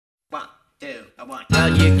1, 2, 1.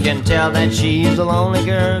 Well, you can tell that she's a lonely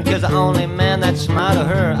girl, 'cause the only men that smile to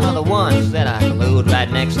her are the ones that are glued right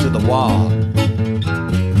next to the wall.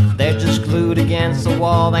 They're just glued against the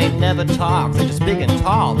wall, they never talk, they're just big and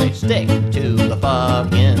tall, they stick to the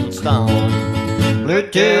fucking stone.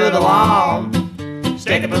 Glued to the wall,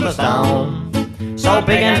 stick to the stone, so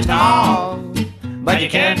big and tall, but you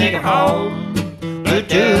can't take them home. Glued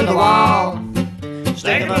to the wall,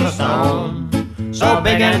 stick to the stone, so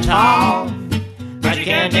big and tall, but you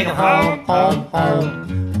can't take them home, home, home.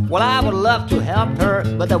 Well, I would love to help her,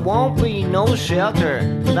 but there won't be no shelter,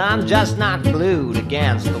 'cause I'm just not glued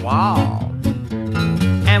against the wall.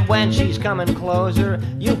 And when she's coming closer,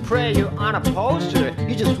 you pray you're on a poster,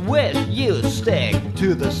 you just wish you'd stick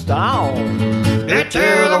to the stone. Glued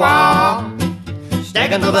to the wall,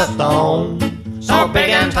 sticking to the stone, so big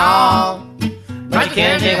and tall, but you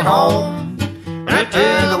can't take them home. Glued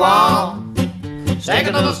to the wall,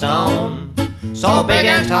 sticking to the stone, so big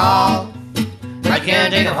and tall, I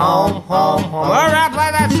can't take him home, home, home. Alright,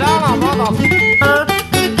 play that solo, motherfucker.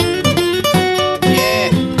 Yeah,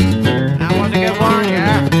 that was a good one,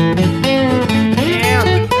 yeah. Yeah,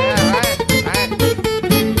 right.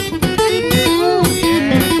 Ooh,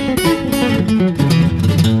 yeah.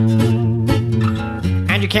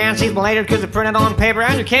 And you can't see them later 'cause they're printed on paper,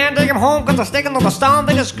 and you can't take them home 'cause they're sticking to the stone.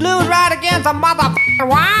 They just glued right against the motherfucker.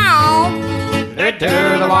 Wow! Glued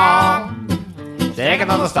to the wall, sticking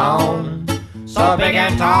to the stone, so big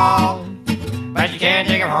and tall, but you can't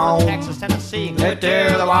take him home. Texas, Tennessee, glued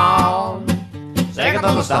to the wall, sticking to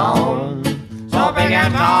the stone, so big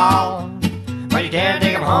and tall, but you can't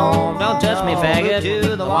take him home. Don't touch me, faggot. Glued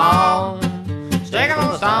to the wall, sticking to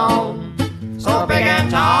the stone, so big and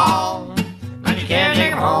tall, but you can't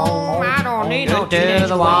take him home. I don't need no to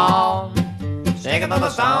the wall, sticking to the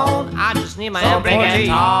stone, I just need my M4G. So big and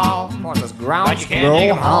tall, for this ground, but you can't take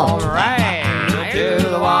him home. Right, to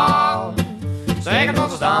the wall, sticking to the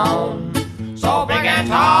stone, so big and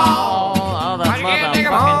tall. All the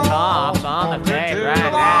motherfucking tops on the tape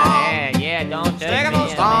right now. Yeah, don't touch me,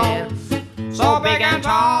 man. So big and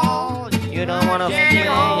tall, you don't wanna fuck me,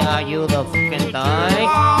 are you the fucking thing?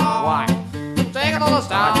 What? Sticking to the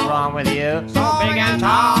stone. What's wrong with you? So big and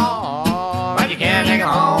tall, but you can't take it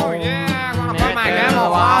home. Yeah, I'm gonna put my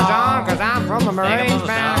camouflage on, 'cause I'm from the Marines,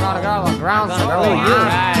 man. I gotta go to the ground zero. You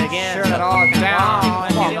right again. Sure it all down.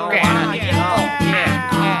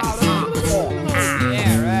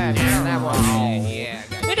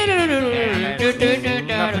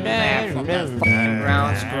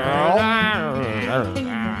 Ground squirrel.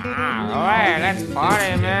 Alright, let's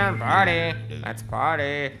party, man. Party. Let's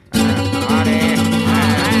party. Party.